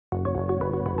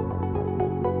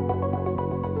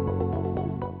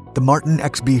The Martin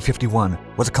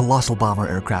XB-51 was a colossal bomber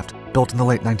aircraft built in the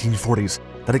late 1940s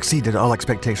that exceeded all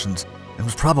expectations and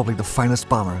was probably the finest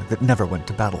bomber that never went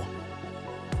to battle.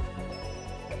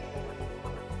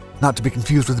 Not to be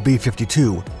confused with the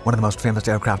B-52, one of the most famous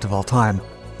aircraft of all time,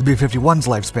 the B-51's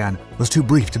lifespan was too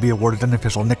brief to be awarded an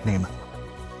official nickname.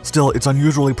 Still, its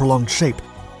unusually prolonged shape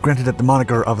granted it the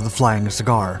moniker of the Flying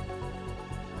Cigar.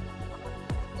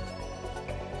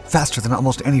 Faster than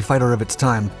almost any fighter of its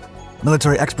time,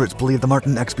 military experts believe the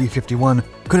Martin XB-51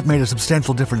 could have made a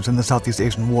substantial difference in the Southeast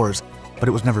Asian wars, but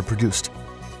it was never produced.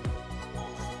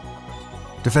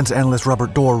 Defense analyst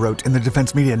Robert Dorr wrote in the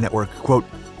Defense Media Network, quote,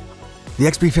 "The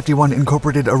XB-51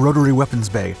 incorporated a rotary weapons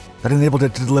bay that enabled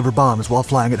it to deliver bombs while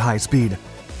flying at high speed.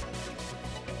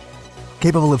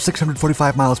 Capable of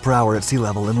 645 miles per hour at sea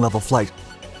level in level flight,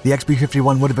 the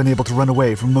XB-51 would have been able to run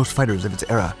away from most fighters of its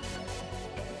era."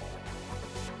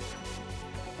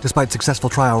 Despite successful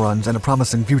trial runs and a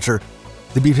promising future,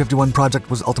 the B-51 project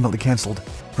was ultimately cancelled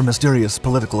for mysterious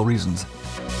political reasons.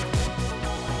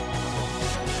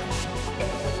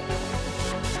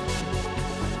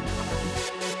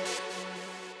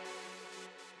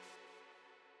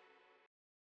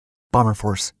 Bomber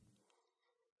Force.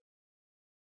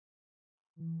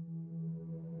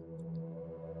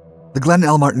 The Glenn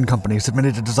L. Martin Company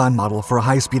submitted a design model for a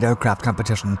high-speed aircraft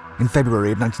competition in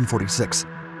February of 1946.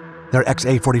 Their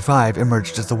XA-45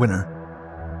 emerged as the winner.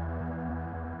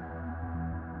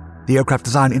 The aircraft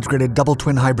design integrated double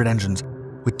twin hybrid engines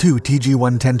with two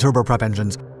TG-110 turboprop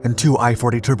engines and two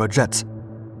I-40 turbojets.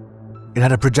 It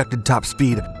had a projected top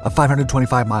speed of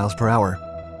 525 miles per hour.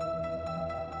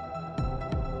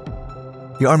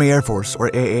 The Army Air Force, or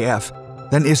AAF,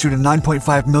 then issued a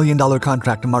 $9.5 million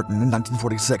contract to Martin in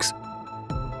 1946.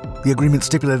 The agreement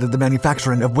stipulated the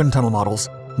manufacturing of wind tunnel models,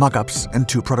 mock-ups, and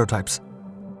two prototypes.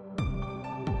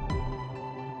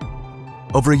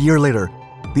 Over a year later,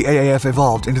 the AAF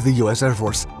evolved into the U.S. Air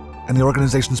Force, and the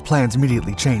organization's plans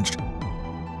immediately changed.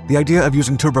 The idea of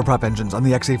using turboprop engines on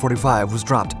the XA-45 was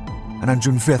dropped, and on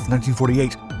June 5,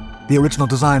 1948, the original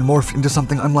design morphed into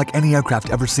something unlike any aircraft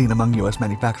ever seen among U.S.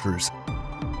 manufacturers.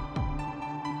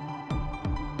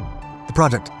 The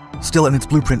project, still in its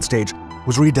blueprint stage,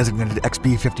 was redesignated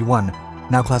XB-51,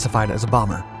 now classified as a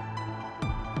bomber.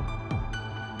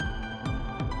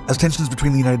 As tensions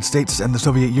between the United States and the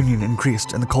Soviet Union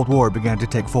increased and the Cold War began to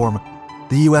take form,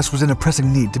 the U.S. was in a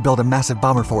pressing need to build a massive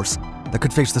bomber force that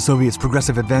could face the Soviets'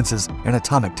 progressive advances in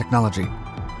atomic technology.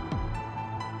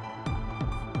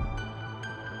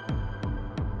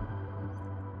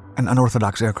 An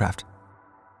unorthodox aircraft.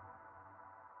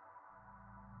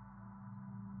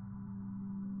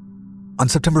 On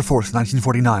September 4,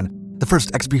 1949, the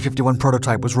first XB-51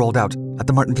 prototype was rolled out at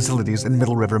the Martin facilities in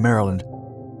Middle River, Maryland.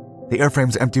 The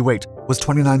airframe's empty weight was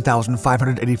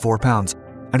 29,584 pounds,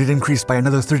 and it increased by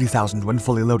another 30,000 when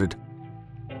fully loaded.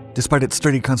 Despite its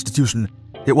sturdy constitution,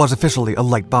 it was officially a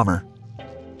light bomber.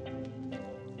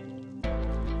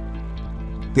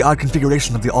 The odd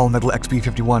configuration of the all-metal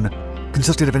XB-51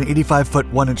 consisted of an 85-foot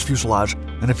 1-inch fuselage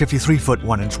and a 53-foot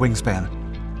 1-inch wingspan.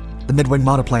 The mid-wing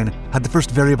monoplane had the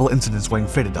first variable incidence wing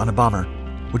fitted on a bomber,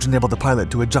 which enabled the pilot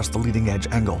to adjust the leading-edge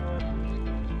angle.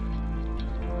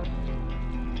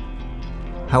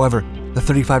 However, the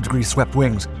 35-degree swept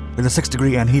wings with a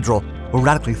 6-degree anhedral were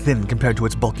radically thin compared to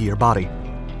its bulkier body.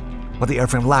 What the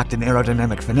airframe lacked in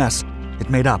aerodynamic finesse, it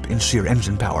made up in sheer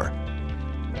engine power.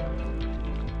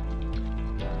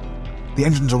 The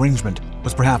engine's arrangement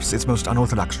was perhaps its most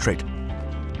unorthodox trait.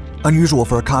 Unusual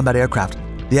for a combat aircraft,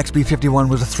 the XB-51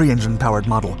 was a 3-engine powered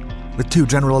model, with two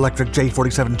General Electric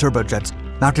J-47 turbojets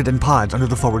mounted in pods under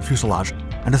the forward fuselage,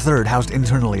 and a third housed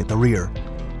internally at the rear.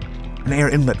 An air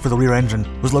inlet for the rear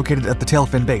engine was located at the tail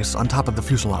fin base on top of the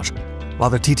fuselage,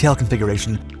 while the T-tail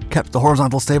configuration kept the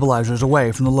horizontal stabilizers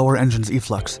away from the lower engine's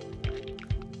efflux.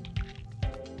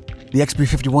 The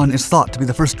XB-51 is thought to be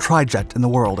the first tri-jet in the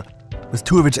world, with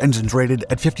two of its engines rated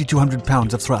at 5,200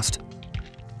 pounds of thrust.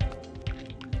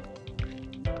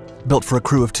 Built for a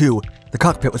crew of two, the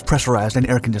cockpit was pressurized and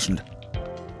air-conditioned.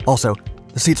 Also,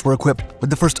 the seats were equipped with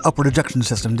the first upward ejection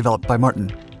system developed by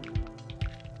Martin.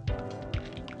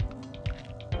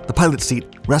 The pilot's seat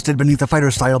rested beneath a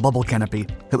fighter-style bubble canopy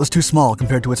that was too small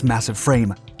compared to its massive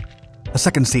frame. A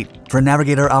second seat for a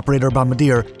navigator-operator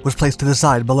bombardier was placed to the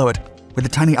side below it, with a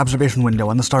tiny observation window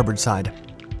on the starboard side.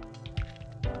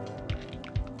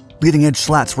 Leading-edge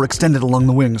slats were extended along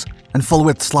the wings, and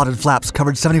full-width slotted flaps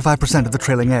covered 75% of the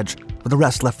trailing edge, with the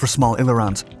rest left for small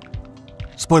ailerons.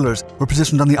 Spoilers were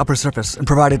positioned on the upper surface and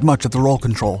provided much of the roll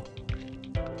control.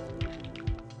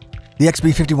 The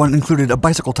XB-51 included a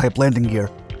bicycle-type landing gear,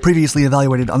 previously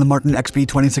evaluated on the Martin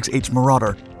XB-26H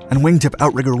Marauder, and wingtip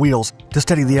outrigger wheels to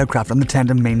steady the aircraft on the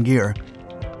tandem main gear.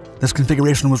 This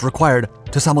configuration was required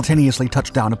to simultaneously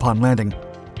touch down upon landing.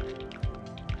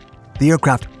 The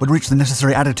aircraft would reach the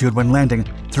necessary attitude when landing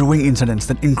through wing incidents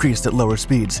that increased at lower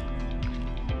speeds.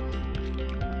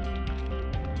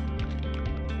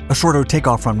 A shorter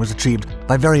takeoff run was achieved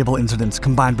by variable incidents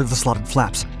combined with the slotted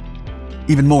flaps.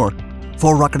 Even more,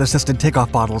 4 rocket-assisted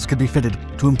takeoff bottles could be fitted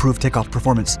to improve takeoff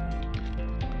performance.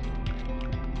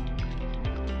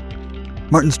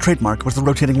 Martin's trademark was the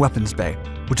rotating weapons bay,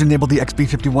 which enabled the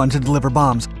XB-51 to deliver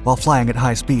bombs while flying at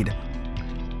high speed.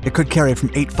 It could carry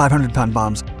from 8 500-pound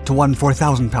bombs to 1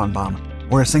 4,000-pound bomb,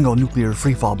 or a single nuclear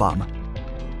freefall bomb.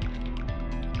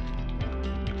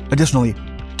 Additionally,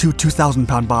 2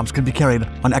 2,000-pound bombs could be carried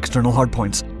on external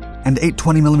hardpoints, and 8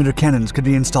 20mm cannons could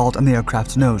be installed on the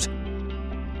aircraft's nose.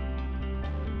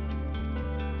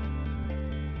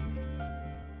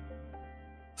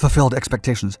 Fulfilled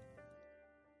expectations.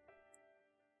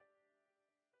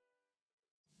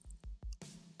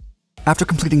 After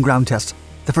completing ground tests,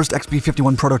 the first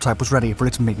XB-51 prototype was ready for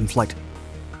its maiden flight.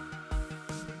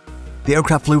 The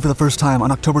aircraft flew for the first time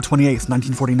on October 28,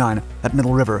 1949, at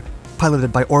Middle River,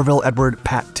 piloted by Orville Edward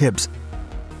 "Pat" Tibbs.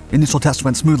 Initial tests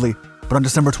went smoothly, but on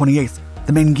December 28th,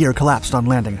 the main gear collapsed on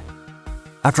landing.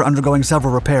 After undergoing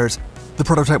several repairs, the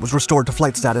prototype was restored to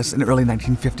flight status in early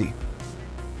 1950.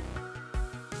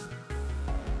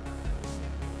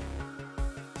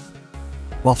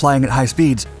 While flying at high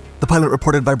speeds, the pilot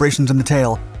reported vibrations in the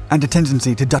tail and a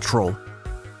tendency to Dutch roll.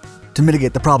 To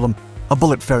mitigate the problem, a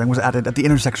bullet fairing was added at the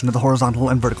intersection of the horizontal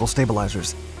and vertical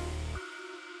stabilizers.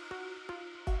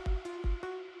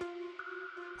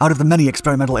 Out of the many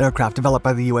experimental aircraft developed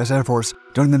by the U.S. Air Force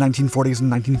during the 1940s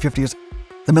and 1950s,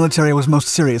 the military was most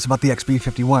serious about the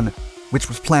XB-51, which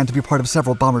was planned to be part of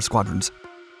several bomber squadrons.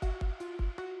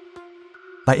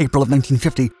 By April of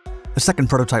 1950, a second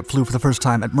prototype flew for the first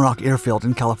time at Muroc Airfield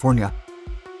in California.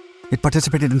 It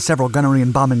participated in several gunnery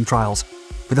and bombing trials,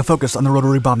 with a focus on the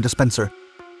rotary bomb dispenser.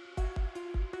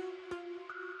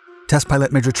 Test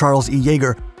pilot Major Charles E.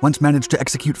 Yeager once managed to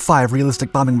execute 5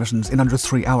 realistic bombing missions in under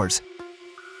 3 hours.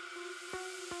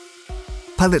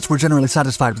 Pilots were generally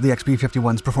satisfied with the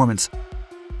XB-51's performance.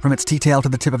 From its T-tail to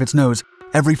the tip of its nose,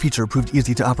 every feature proved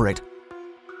easy to operate.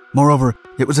 Moreover,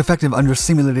 it was effective under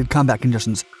simulated combat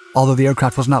conditions, although the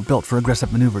aircraft was not built for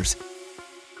aggressive maneuvers.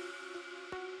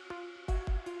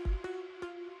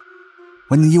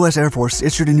 When the U.S. Air Force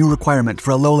issued a new requirement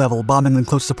for a low-level bombing and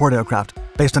close support aircraft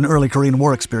based on early Korean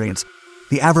War experience,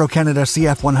 the Avro Canada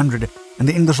CF-100 and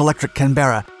the English Electric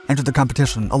Canberra entered the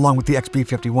competition along with the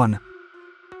XB-51.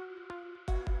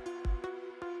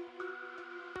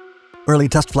 Early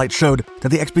test flights showed that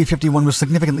the XB-51 was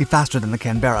significantly faster than the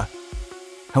Canberra.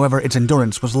 However, its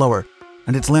endurance was lower,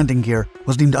 and its landing gear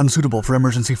was deemed unsuitable for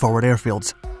emergency forward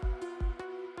airfields.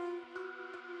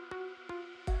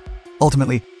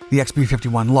 Ultimately, the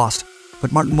XB-51 lost,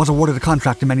 but Martin was awarded a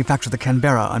contract to manufacture the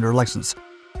Canberra under license.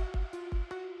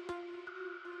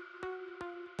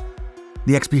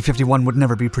 The XB-51 would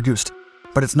never be produced,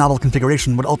 but its novel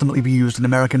configuration would ultimately be used in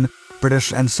American,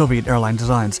 British, and Soviet airline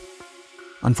designs.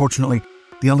 Unfortunately,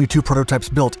 the only 2 prototypes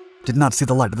built did not see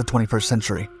the light of the 21st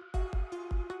century.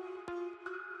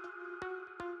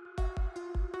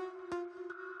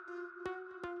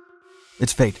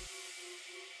 Its fate.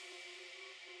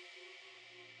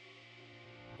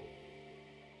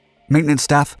 Maintenance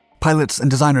staff, pilots, and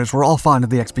designers were all fond of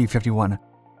the XB-51.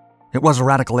 It was a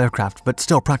radical aircraft, but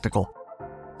still practical.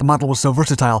 The model was so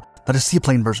versatile that a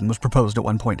seaplane version was proposed at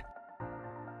one point.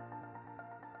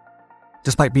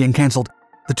 Despite being cancelled,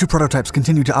 the 2 prototypes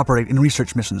continued to operate in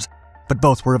research missions, but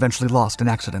both were eventually lost in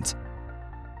accidents.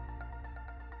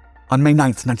 On May 9,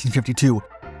 1952,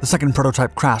 the second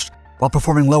prototype crashed while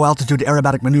performing low-altitude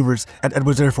aerobatic maneuvers at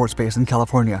Edwards Air Force Base in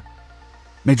California.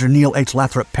 Major Neil H.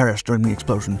 Lathrop perished during the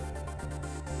explosion.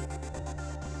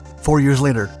 4 years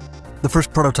later, the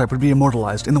first prototype would be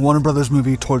immortalized in the Warner Brothers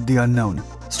movie Toward the Unknown,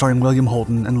 starring William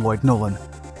Holden and Lloyd Nolan.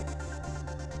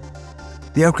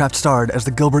 The aircraft starred as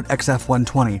the Gilbert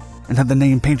XF-120 and had the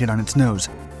name painted on its nose.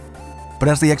 But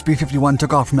as the XB-51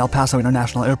 took off from El Paso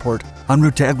International Airport en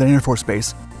route to Eglin Air Force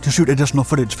Base to shoot additional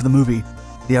footage for the movie,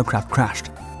 the aircraft crashed.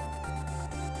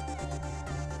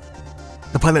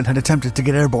 The pilot had attempted to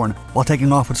get airborne while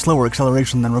taking off with slower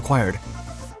acceleration than required.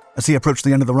 As he approached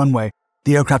the end of the runway,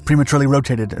 the aircraft prematurely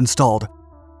rotated and stalled.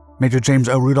 Major James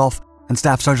O. Rudolph and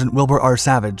Staff Sergeant Wilbur R.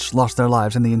 Savage lost their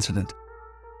lives in the incident.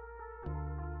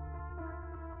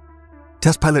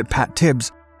 Test pilot Pat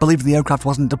Tibbs believed the aircraft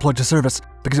wasn't deployed to service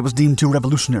because it was deemed too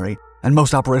revolutionary, and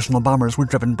most operational bombers were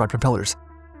driven by propellers.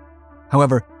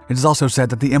 However, it is also said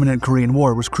that the imminent Korean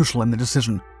War was crucial in the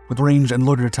decision, with range and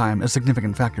loiter time as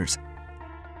significant factors.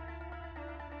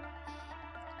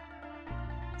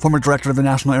 Former director of the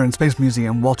National Air and Space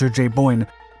Museum, Walter J. Boyne,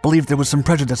 believed there was some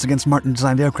prejudice against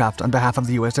Martin-designed aircraft on behalf of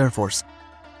the U.S. Air Force.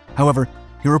 However,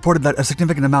 he reported that a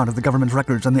significant amount of the government's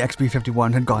records on the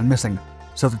XB-51 had gone missing,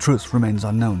 so the truth remains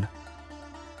unknown.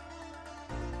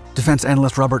 Defense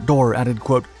analyst Robert Dorr added,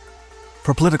 quote,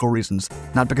 "For political reasons,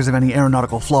 not because of any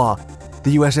aeronautical flaw,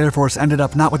 the U.S. Air Force ended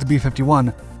up not with the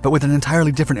B-51, but with an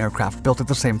entirely different aircraft built at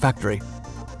the same factory.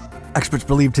 Experts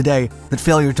believe today that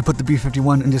failure to put the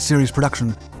B-51 into series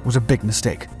production was a big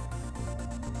mistake."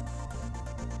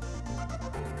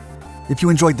 If you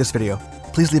enjoyed this video,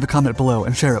 please leave a comment below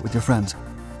and share it with your friends.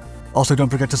 Also, don't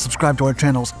forget to subscribe to our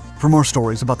channels for more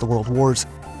stories about the world wars,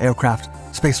 aircraft,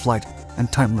 spaceflight,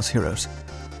 and timeless heroes.